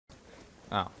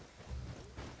Oh.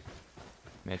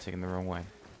 May have taken the wrong way.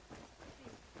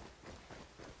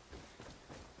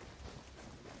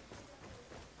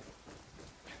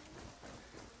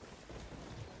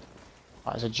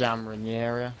 There's a jammer in the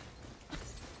area.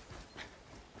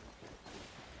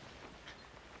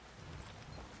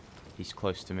 He's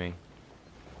close to me.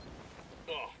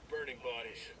 Oh, burning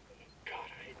bodies. God,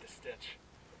 I hate the stench.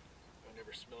 If I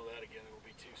never smell that again, it will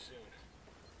be too soon.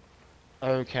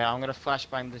 Okay, I'm gonna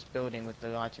flashbang this building with the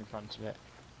light in front of it.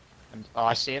 And oh,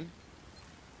 I see him.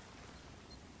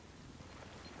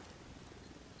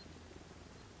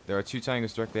 There are 2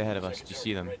 tangos directly ahead of us. Do you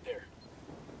see them? Right there.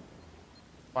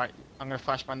 Right, I'm gonna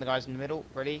flashbang the guys in the middle.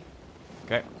 Ready?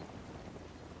 Okay.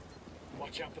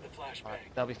 Watch out for the flashbang. Right,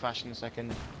 they'll be flashing in a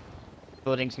second.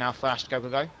 Building's now flashed. Go, go,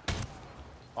 go.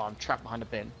 Oh, I'm trapped behind a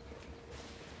bin.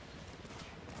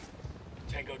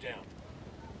 Tango down.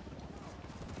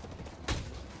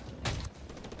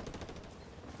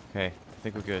 Okay, I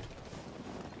think we're good.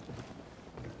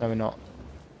 No, we're not.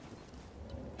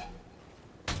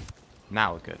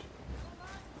 Now we're good.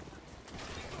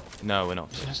 No, we're not.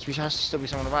 There has to still be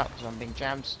someone about because I'm being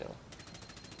jammed still.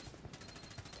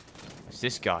 It's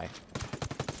this guy.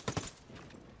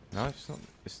 No, it's not.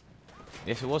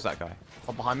 Yes, it was that guy.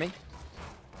 Oh, behind me.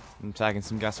 I'm tagging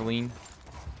some gasoline.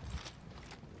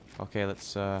 Okay,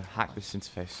 let's hack this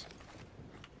interface.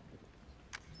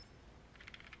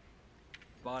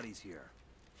 Bodies here.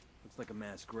 Looks like a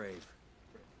mass grave.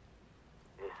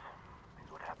 This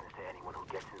is what happens to anyone who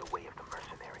gets in the way of the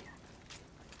mercenaries.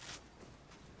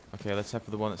 Okay, let's head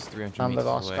for the one that's 300 Found the meters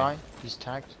last away. guy. He's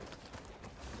tagged.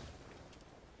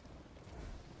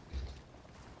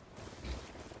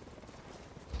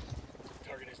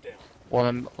 Target is down.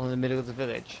 One in the middle of the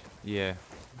village. Yeah.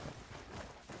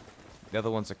 The other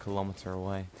one's a kilometer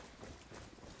away.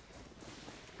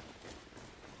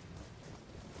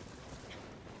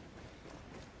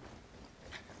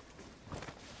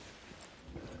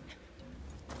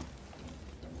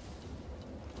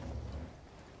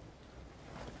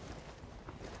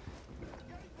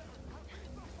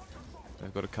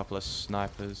 They've got a couple of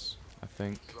snipers, I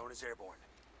think. Drone is airborne.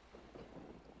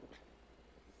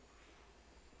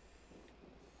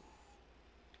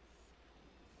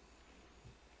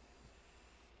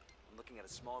 I'm looking at a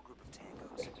small group of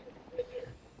tangos.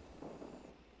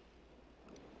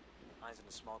 Eyes on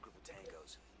a small group of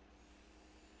tangos.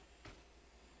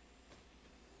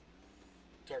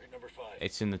 Target number 5.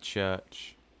 It's in the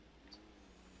church.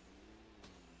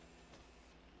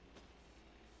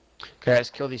 Okay,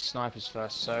 let's kill these snipers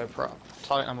first. So,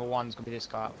 target number 1 is gonna be this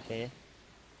guy up here.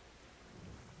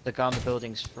 The guy on the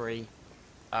building's free.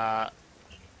 Yeah,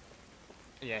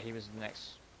 he was the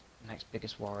next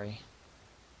biggest worry.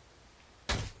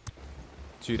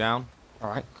 2 down. All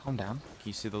right, calm down. Can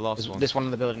you see the last one? This one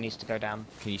in the building needs to go down.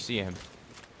 Can you see him?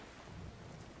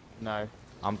 No,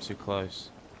 I'm too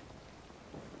close.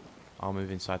 I'll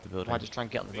move inside the I building. might just try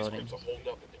and get on the These building. groups are holed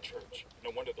up in the church. No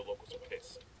wonder the locals are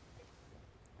pissed.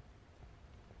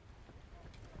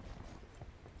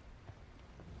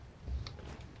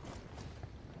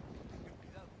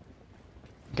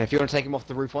 Okay, if you want to take him off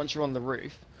the roof, once you're on the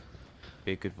roof,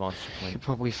 Be a good vantage you point. could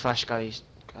probably flash guys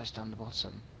down the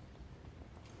bottom.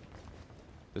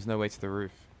 There's no way to the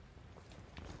roof.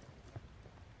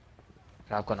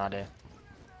 Okay, I've got an idea.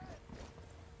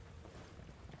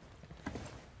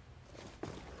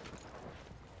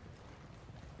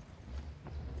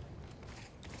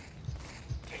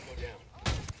 Tango down.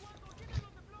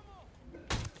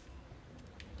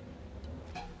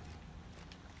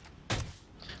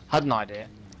 Had an idea.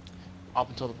 Up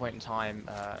until the point in time,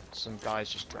 some guys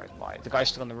just drove by. The guy's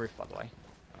still on the roof, by the way.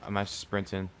 I managed to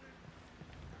sprint in.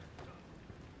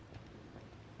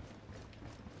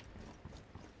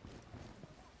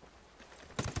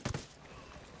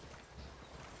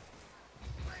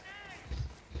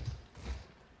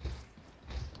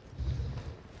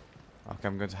 Okay,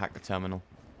 I'm going to hack the terminal.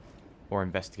 Or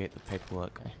investigate the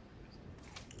paperwork. Okay.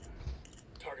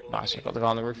 Target Nice, I've got eliminated. the guy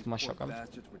on the roof with my These poor shotgun.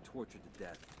 bastards were tortured to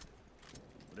death.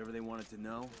 Whatever they wanted to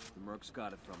know, the mercs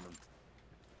got it from them.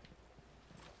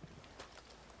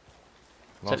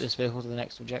 Take this vehicle to the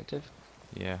next objective.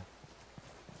 Yeah,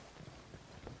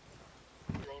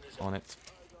 Drone is on it.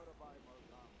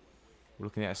 We're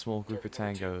looking at a small group of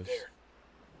Target number 2 tangos. there.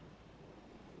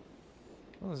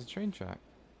 Oh, there's a train track.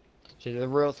 So the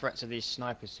real threats are these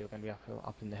snipers who are going to be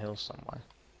up in the hills somewhere.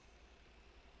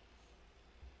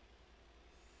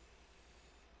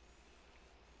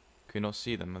 Can you not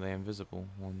see them? Are they invisible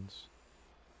ones?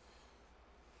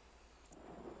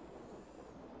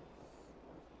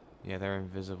 Yeah, they're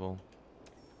invisible.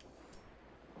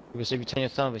 Because if you turn your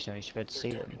thermal vision on, you should be able to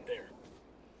see them. Target there.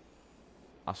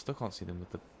 I still can't see them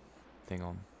with the thing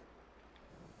on.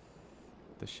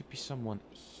 There should be someone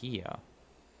here.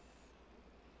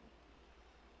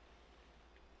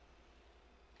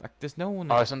 Like, there's no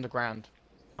one. Oh, it's underground.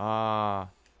 Ah.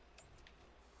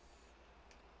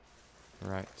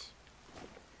 Right.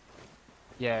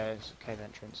 Yeah, it's a cave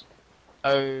entrance.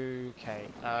 Okay.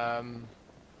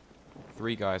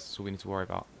 3 guys, that's all we need to worry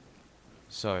about.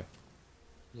 So,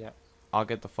 Yeah. I'll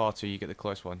get the far 2, you get the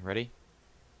close one. Ready?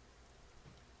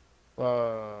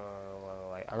 Whoa,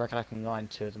 wait. I reckon I can line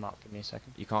 2 of them up. Give me a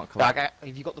second. You can't collect.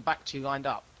 Have you got the back 2 lined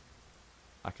up?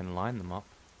 I can line them up.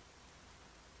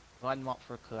 Line them up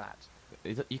for a collat.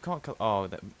 You can't. Oh,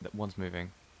 that one's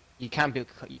moving. You can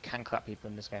collect people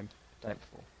in this game. Done it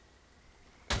before.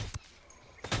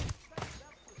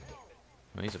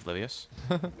 Oh, he's oblivious.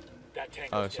 That tank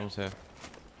Oh, goes down. someone's here.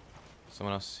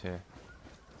 Someone else is here.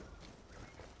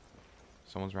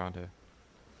 Someone's around here.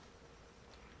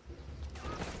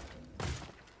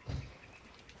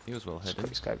 He was well hidden.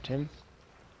 Scoped him.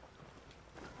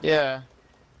 Yeah.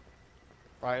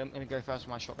 Right, I'm gonna go first with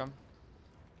my shotgun.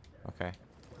 Okay.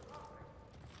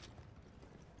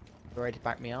 You ready to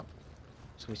back me up?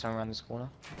 So we stand around this corner.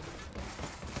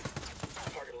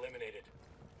 Target eliminated.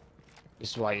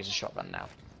 This is why I use a shotgun now.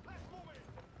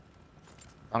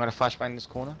 I'm gonna flashbang this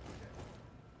corner.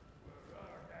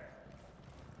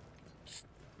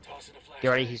 Tossing a flash. Get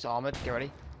ready, he's armored. Get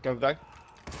ready. Go, go.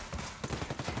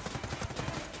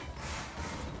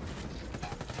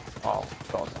 Oh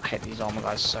god, I hate these armor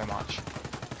guys so much.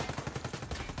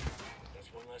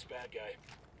 That's one less bad guy.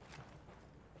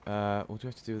 What do we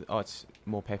have to do? Oh, it's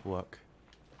more paperwork.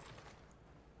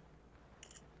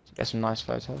 Get some nice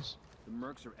photos. The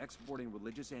mercs are exporting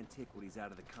religious antiquities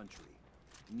out of the country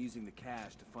and using the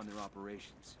cash to fund their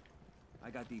operations.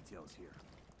 I got details here.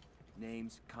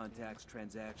 Names, contacts,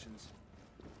 transactions.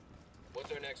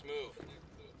 What's our next move?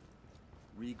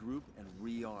 Regroup and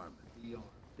rearm.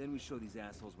 Then we show these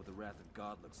assholes what the wrath of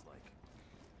God looks like.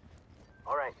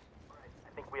 All right. I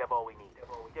think we have all we need.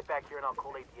 Get back here and I'll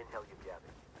collate the intel you've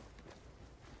gathered.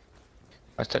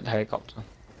 Let's take the helicopter.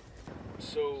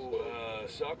 So,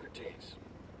 Socrates,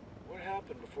 what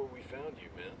happened before we found you,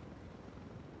 man?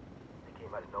 They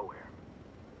came out of nowhere.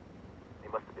 They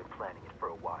must have been planning it for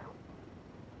a while.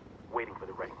 Waiting for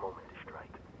the right moment to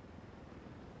strike.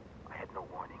 I had no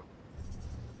warning.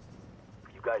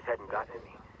 If you guys hadn't gotten to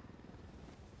me,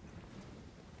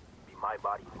 it'd be my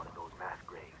body in one of those mass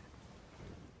graves.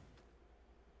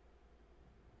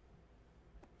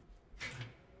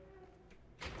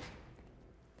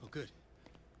 Oh, good.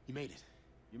 You made it.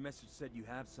 Your message said you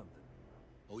have something.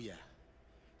 Oh, yeah.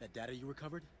 That data you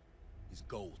recovered is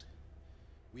gold.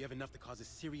 We have enough to cause a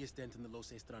serious dent in the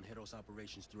Los Extranjeros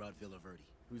operations throughout Villa Verde.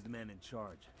 Who's the man in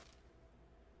charge?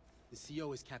 The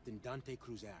CO is Captain Dante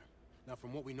Cruzaire. Now,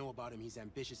 from what we know about him, he's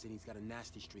ambitious and he's got a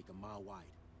nasty streak a mile wide.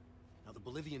 Now, the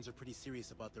Bolivians are pretty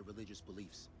serious about their religious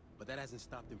beliefs, but that hasn't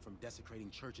stopped him from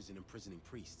desecrating churches and imprisoning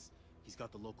priests. He's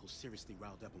got the locals seriously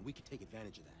riled up, and we can take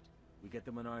advantage of that. We get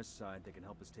them on our side, they can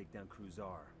help us take down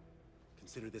Cruzar.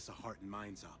 Consider this a heart and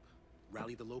minds up.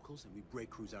 Rally the locals, and we break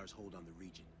Cruzar's hold on the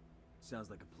region. Sounds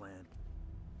like a plan.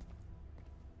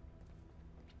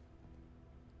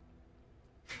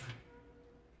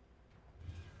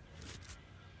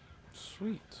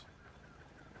 Sweet.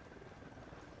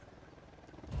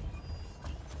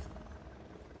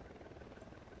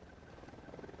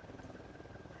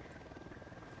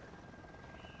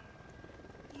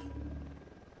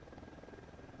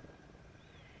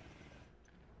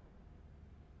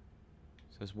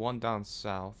 So there's one down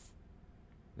south.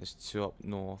 There's 2 up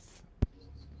north.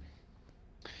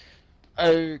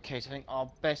 Okay, so I think our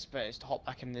best bet is to hop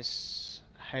back in this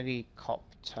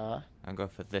helicopter And go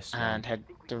for this and one. head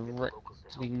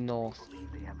directly north.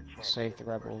 Save the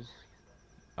rebels.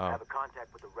 I Oh. have a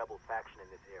contact with the rebel faction in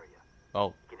this area.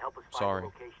 Oh. He can help us find Sorry. a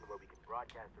location where we can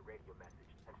broadcast a radio message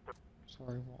and start.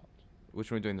 Sorry, what? Which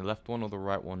one are we doing? The left one or the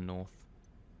right one north?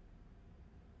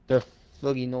 The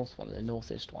fully north one, the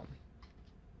northeast one.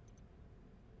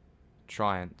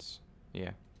 Triants.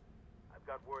 Yeah. I've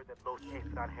got word that Los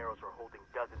Extranjeros are holding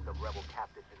dozens of rebel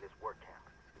captives in this work camp.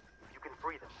 If you can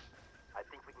free them, I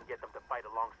think we can get them to fight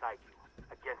alongside you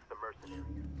against the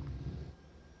mercenaries.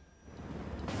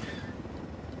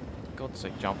 God's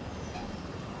sake, jump.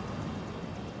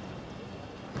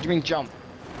 What do you mean jump?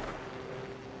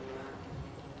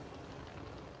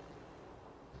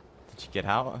 Did you get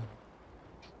out?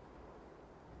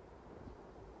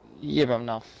 Yeah, but I'm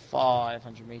now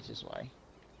 500 meters away.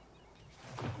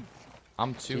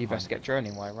 I'm So you best 200. get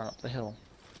droning while I run up the hill.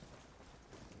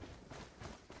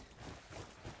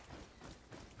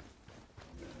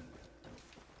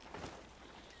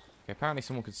 Okay, apparently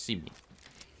someone could see me.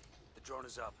 The drone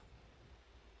is up.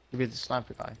 You be the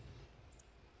sniper guy.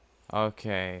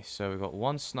 Okay, so we've got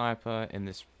one sniper in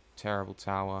this terrible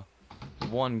tower,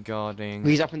 one guarding.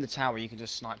 He's up in the tower, you can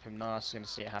just snipe him. No one's going to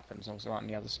see it happen as long as there aren't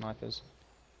any other snipers.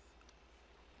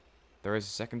 There is a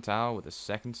second tower with a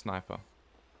second sniper.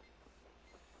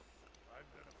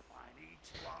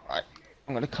 Right,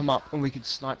 I'm going to come up and we can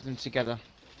snipe them together.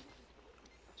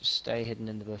 Just stay hidden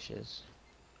in the bushes.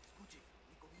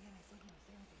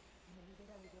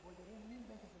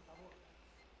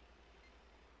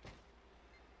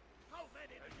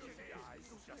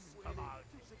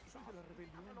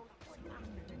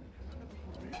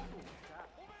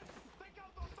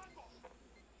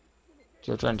 Did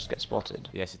your drone just get spotted?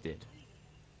 Yes, it did.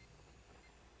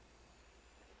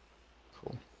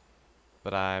 Cool.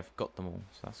 But I've got them all,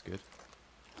 so that's good.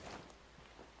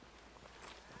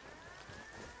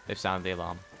 They've sounded the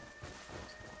alarm.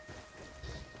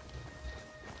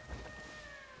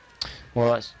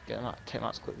 Well, let's get them out, take them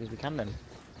out as quickly as we can then.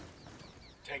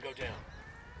 Tango down.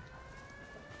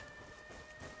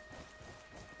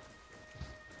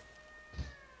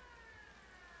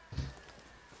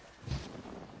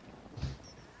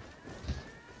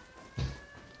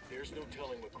 There's no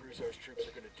telling what Cruzar's troops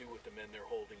are going to do with the men they're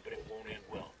holding, but it won't end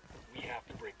well. We have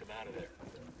to break them out of there.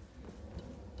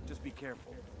 Just be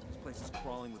careful. This place is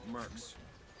crawling with mercs.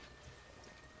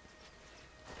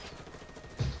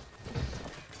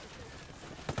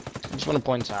 I just want to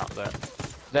point out that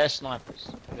their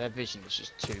snipers, their vision is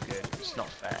just too good. It's not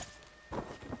fair.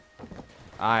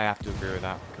 I have to agree with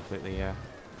that completely, yeah.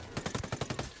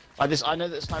 Like this, I know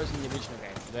that snipers in the original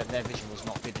game, their vision was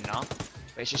not good enough,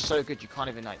 but it's just so good you can't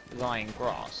even like lie in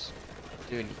grass,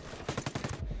 do anything.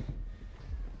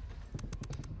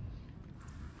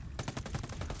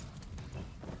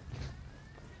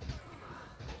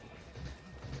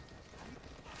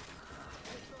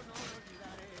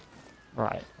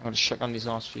 Right, I'm gonna shotgun these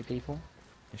last few people.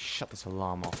 Just shut this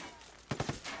alarm off.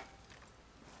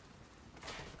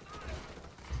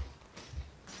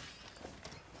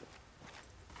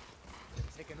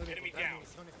 Enemy down.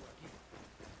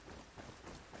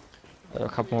 There are a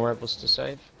couple more rebels to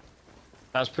save.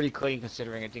 That was pretty clean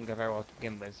considering it didn't go very well to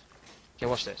begin with. Okay,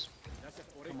 watch this.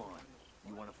 Come on.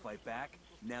 You want to fight back?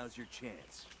 Now's your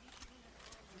chance.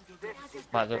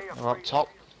 Right, they're up top.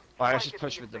 Right, let's just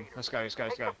push with them. Let's go, let's go,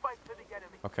 let's go.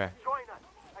 Okay. Join us.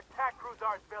 Attack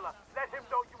Cruzar's villa. Let him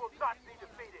know you will not be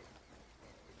defeated.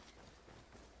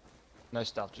 No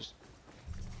stuff, just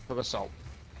full assault.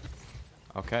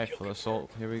 Okay, full assault.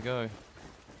 Here we go.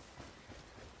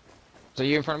 So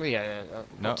you in front of me? Yeah,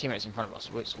 No. teammates in front of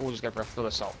us. We'll just go for a full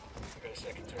assault. I got a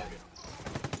second target.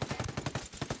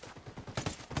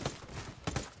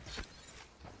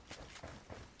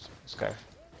 Let's go.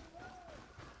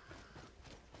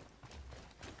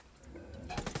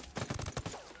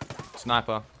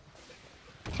 Sniper.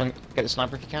 Try and get the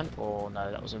sniper if you can. Oh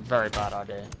no, that was a very bad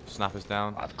idea. Sniper's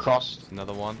down. I've crossed.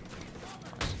 Another one.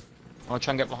 I'll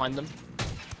try and get behind them.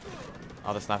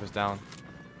 Other sniper's down.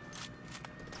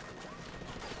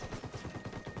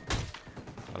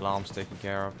 Alarm's taken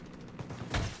care of.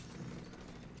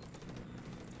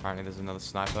 Apparently there's another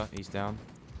sniper. He's down.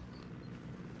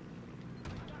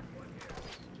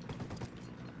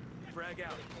 Frag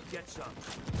out. Get some.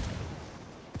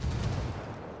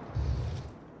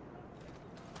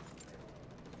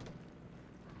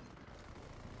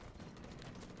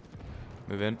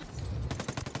 Move in.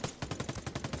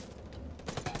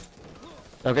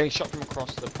 They're getting shot from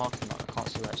across the parking lot. I can't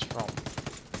see where it's from.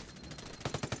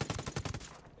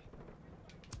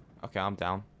 Okay, I'm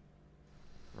down.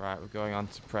 Right, we're going on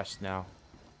to press now.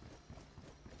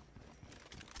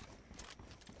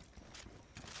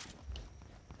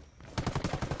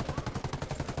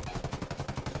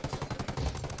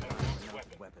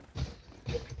 Weapon.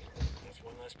 That's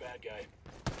one less bad guy.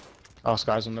 Last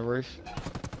guy's on the roof.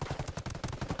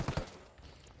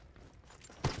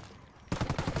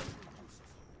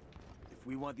 If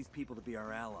we want these people to be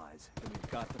our allies, then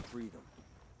we've got to free them.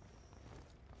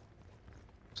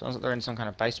 Sounds like they're in some kind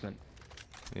of basement.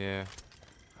 Yeah.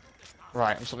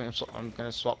 Right, I'm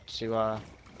gonna swap to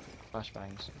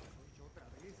flashbangs.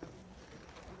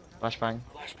 Flashbang.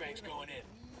 Flashbang's going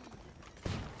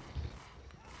in.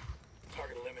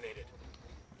 Target eliminated.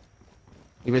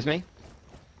 You with me?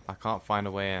 I can't find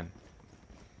a way in.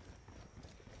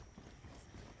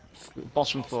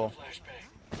 Bottom Also floor.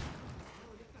 flashbang.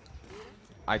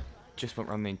 I just went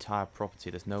around the entire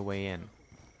property. There's no way in.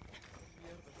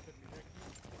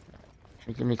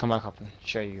 Let me come back up and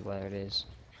show you where it is.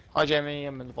 Hi Jamie,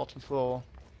 I'm in the bottom floor.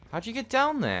 How'd you get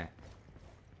down there?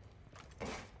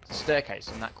 It's a staircase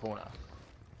in that corner.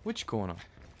 Which corner?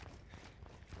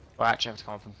 Well, I actually have to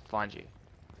come up and find you.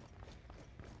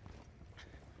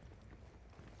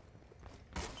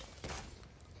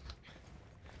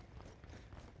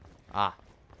 Ah.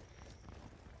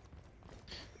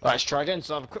 Right, let's try again.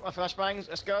 So I've equipped my flashbangs.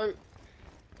 Let's go.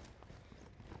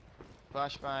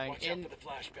 Flashbang Watch out in. for the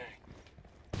flashbang.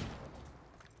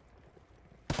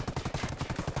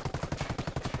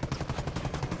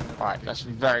 Alright, that's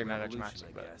very Revolution, melodramatic,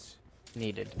 I but guess.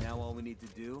 needed. Now all we need to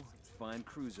do is find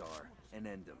Cruzar and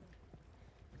end him.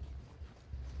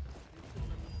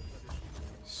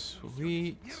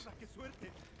 Sweet.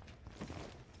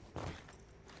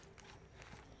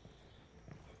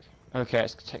 Okay,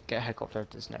 let's get a helicopter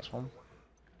to this next one.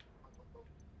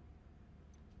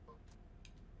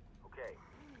 Okay,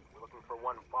 we're looking for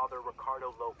one Father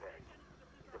Ricardo Lopez.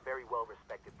 He's a very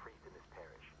well-respected priest in this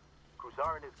parish.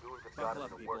 Cruzar and his goons have got him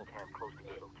in a work camp close to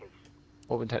your location.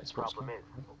 What would take this Problem is,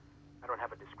 I don't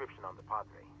have a description on the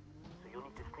Padre, so you'll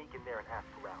need to sneak in there and ask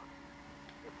around,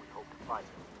 if we hope to find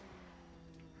him.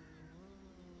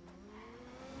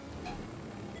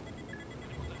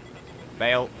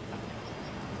 Bail.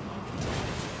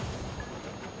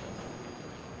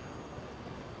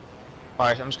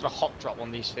 Alright, I'm just gonna hop drop one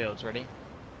of these fields, ready?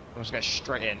 I'm just gonna go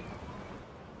straight in.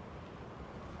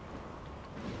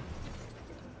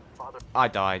 Father, I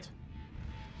died.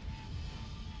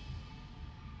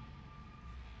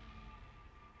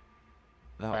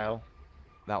 Well,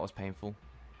 That was painful.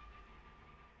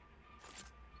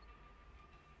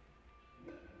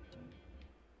 I'm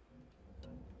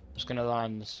just gonna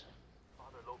line this.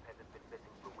 Father Lopez has been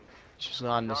missing for weeks. Just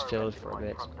line this Cruzar field arrested for a him on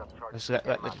bit. trumped up charges Let's of let the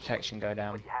terrorism, detection go but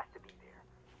down. he has to be there.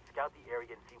 Scout the area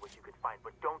and see what you can find,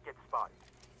 but don't get spotted.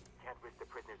 Can't risk the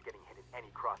prisoners getting hit in any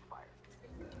crossfire.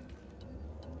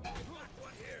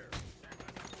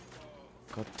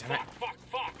 God damn it. Fuck, fuck,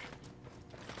 fuck!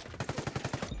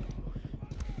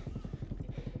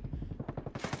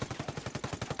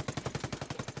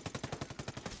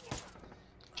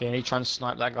 Jenny, trying to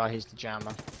snipe that guy, he's the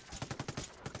jammer.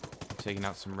 Taking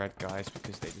out some red guys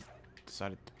because they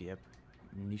decided to be a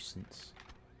nuisance.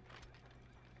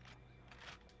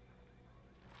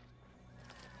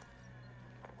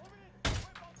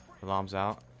 Alarm's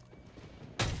out.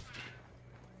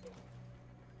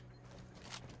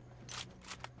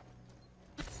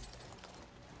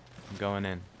 I'm going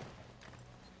in.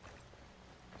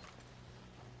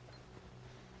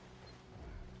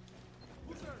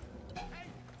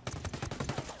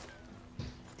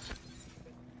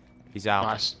 He's out.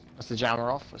 Nice. That's the jammer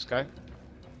off. Let's go.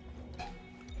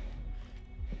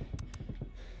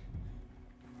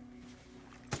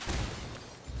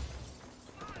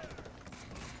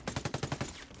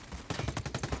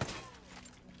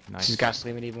 Nice. This is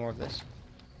gasoline. We need more of this.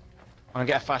 I'm gonna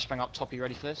get a flashbang up top. Are you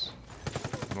ready for this?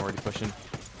 I'm already pushing.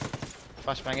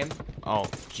 Flashbang in. Oh,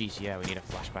 jeez, yeah, we need a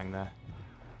flashbang there.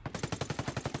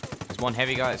 There's one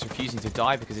heavy guy that's refusing to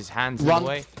die because his hand's in Run. the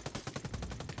way.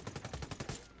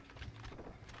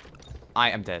 I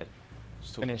am dead.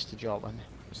 Finish the job. And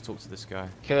Let's talk to this guy.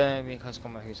 kill an enemy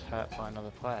customer who's hurt by another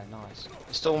player. Nice.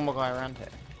 There's still one more guy around here.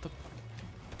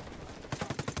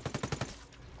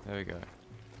 There we go.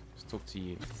 Let's talk to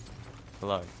you.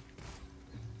 Hello.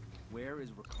 Where is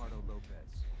Ricardo Lopez?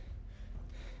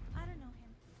 I don't know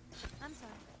him. I'm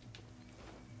sorry.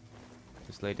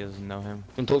 This lady doesn't know him.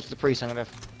 Can talk to the priest. I'm gonna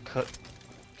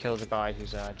kill the guy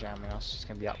who's jamming us. He's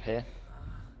gonna be up here.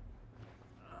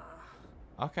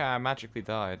 Okay, I magically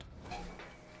died.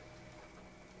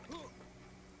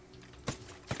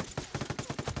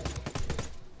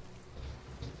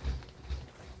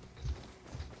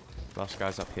 Last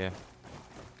guy's up here.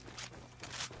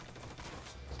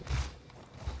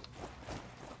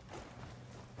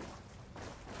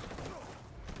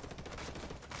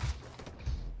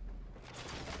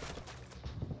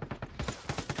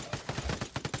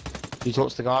 You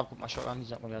talk to the guy. I put my shotgun. He's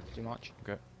not gonna be able to do much.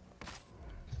 Okay.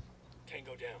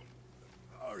 Tango down.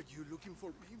 Are you looking for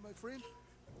me, my friend?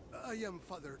 I am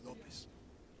Father Lopez.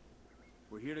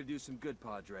 We're here to do some good,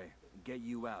 Padre, and get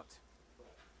you out.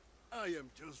 I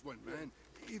am just one man.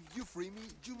 If you free me,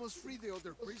 you must free the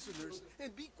other prisoners,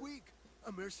 and be quick.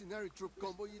 A mercenary troop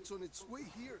convoy is on its way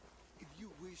here. If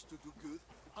you wish to do good,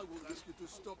 I will ask you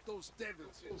to stop those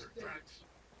devils in their tracks.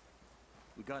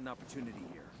 We got an opportunity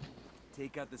here.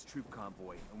 Take out this troop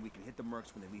convoy, and we can hit the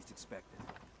mercs when they least expect it.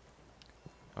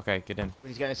 Okay, get in.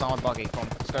 He's getting this armored buggy. Come on.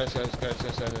 Let's go. Let's go. Let's go.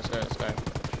 Let's go. Let's go. Let's go.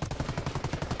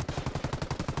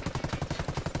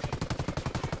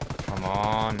 Come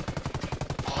on.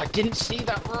 Oh, I didn't see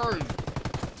that road.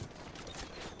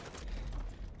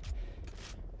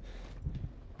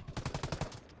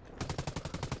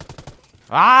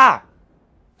 Ah!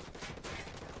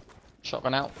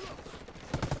 Shotgun out.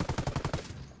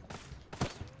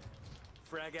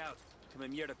 Frag out.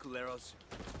 Come mierda, culeros.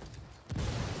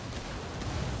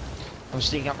 I'm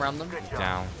sneaking up around them. Good job.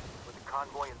 Down. With the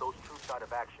convoy and those troops out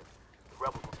of action, the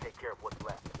rebels will take care of what's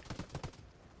left.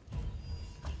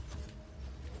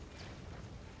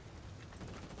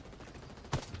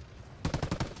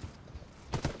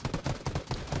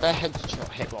 Their headshot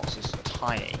hitbox is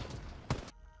tiny.